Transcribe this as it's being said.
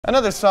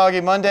Another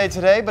soggy Monday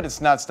today, but it's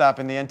not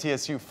stopping the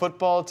MTSU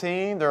football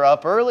team. They're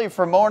up early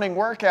for morning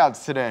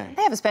workouts today.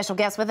 They have a special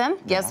guest with them.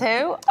 Guess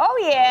who? Oh,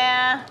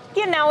 yeah.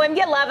 You know him.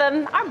 You love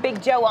him. Our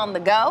Big Joe on the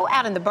go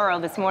out in the borough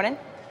this morning.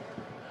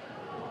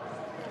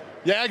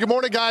 Yeah, good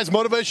morning, guys.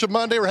 Motivation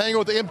Monday. We're hanging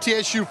with the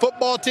MTSU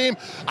football team.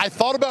 I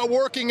thought about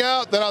working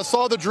out, then I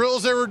saw the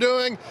drills they were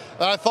doing,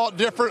 and I thought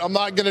different. I'm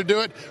not going to do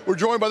it. We're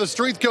joined by the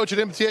strength coach at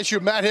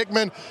MTSU, Matt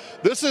Hickman.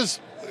 This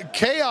is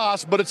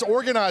chaos, but it's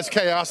organized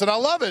chaos, and I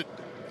love it.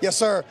 Yes,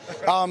 sir.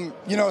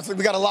 You know,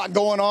 we got a lot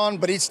going on,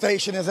 but each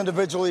station is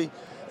individually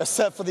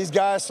set for these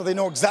guys, so they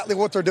know exactly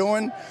what they're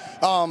doing.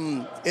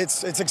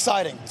 It's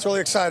exciting. It's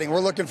really exciting. We're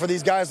looking for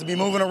these guys to be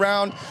moving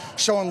around,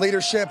 showing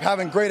leadership,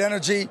 having great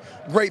energy,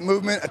 great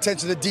movement,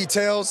 attention to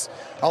details,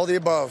 all the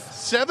above.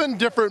 7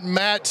 different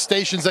mat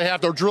stations they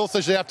have to, or drill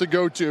stations they have to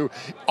go to,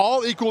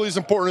 all equally as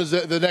important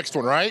as the next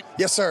one, right?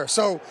 Yes, sir.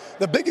 So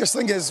the biggest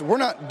thing is we're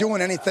not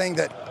doing anything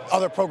that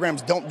other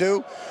programs don't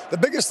do. The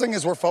biggest thing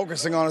is we're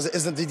focusing on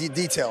isn't the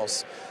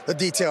details, the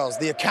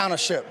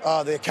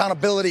accountanship, the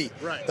accountability,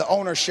 right, the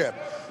ownership.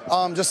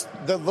 Just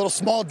the little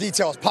small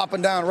details,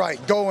 popping down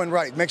right, going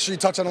right, make sure you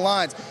touch on the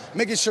lines,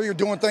 making sure you're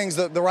doing things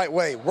the right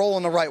way,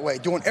 rolling the right way,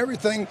 doing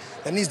everything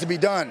that needs to be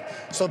done.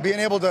 So being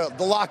able to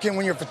lock in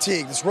when you're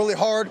fatigued. It's really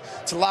hard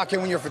to lock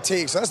in when you're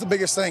fatigued. So that's the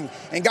biggest thing.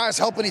 And guys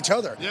helping each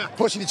other,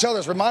 pushing each other,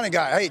 reminding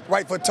guys, hey,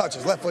 right foot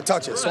touches, left foot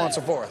touches, so on and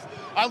so forth.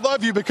 I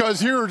love you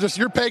because you're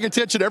paying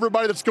attention to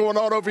everybody that's going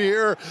on over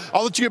here.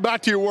 I'll let you get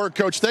back to your work,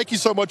 Coach. Thank you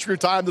so much for your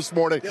time this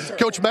morning. Yes,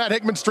 Coach Matt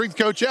Hickman, strength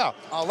coach,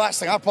 last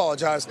thing, I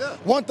apologize.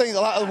 One thing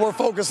that we're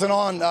focusing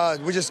on,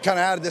 we just kind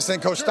of added this in,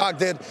 Coach Stock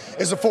did,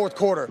 is the fourth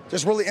quarter.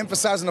 Just really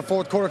emphasizing the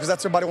fourth quarter because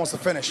that's what everybody wants to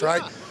finish,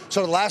 right?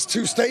 So the last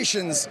 2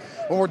 stations,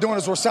 what we're doing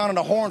is we're sounding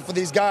a horn for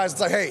these guys.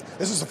 It's like, hey,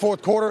 this is the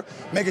fourth quarter,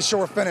 making sure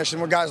we're finished,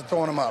 and we're guys are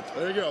throwing them up.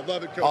 There you go.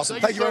 Love it, Coach. Awesome.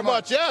 Thank you very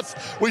much. Yes,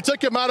 we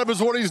took him out of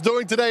what he's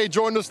doing today. He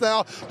joined us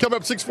now. Coming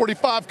up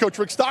 6:45, Coach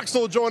Rick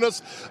Stockstill will join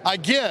us.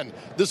 Again,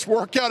 this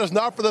workout is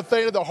not for the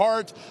faint of the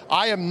heart.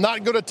 I am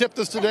not going to tip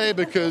this today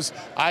because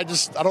I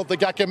don't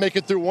think I can make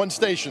it through 1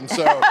 station.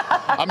 So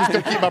I'm just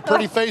going to keep my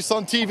pretty face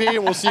on TV,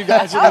 and we'll see you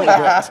guys in a little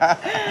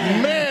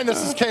bit. Man,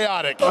 this is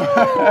chaotic.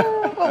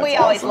 Well, we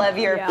always love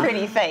your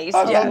pretty face.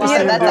 I'd love to see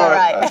him That's do all it.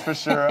 right. That's for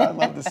sure. I'd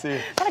love to see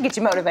it. That'll get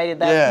you motivated,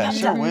 though. Yeah,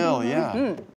 sure will, yeah.